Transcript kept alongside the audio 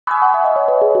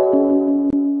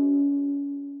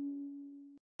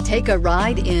Take a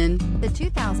ride in the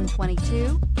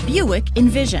 2022 Buick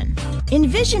Envision.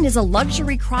 Envision is a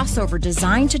luxury crossover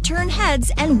designed to turn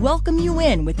heads and welcome you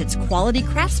in with its quality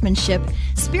craftsmanship,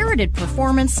 spirited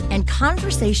performance, and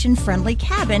conversation-friendly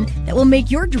cabin that will make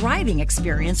your driving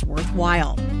experience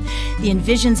worthwhile. The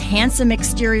Envision's handsome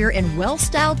exterior and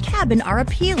well-styled cabin are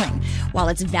appealing, while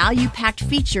its value-packed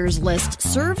features list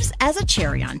serves as a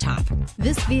cherry on top.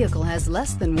 This vehicle has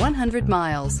less than 100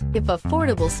 miles. If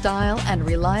affordable style and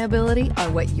reliability are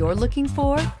what you're looking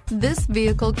for, this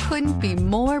vehicle couldn't be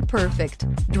more perfect.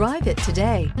 Drive it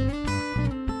today.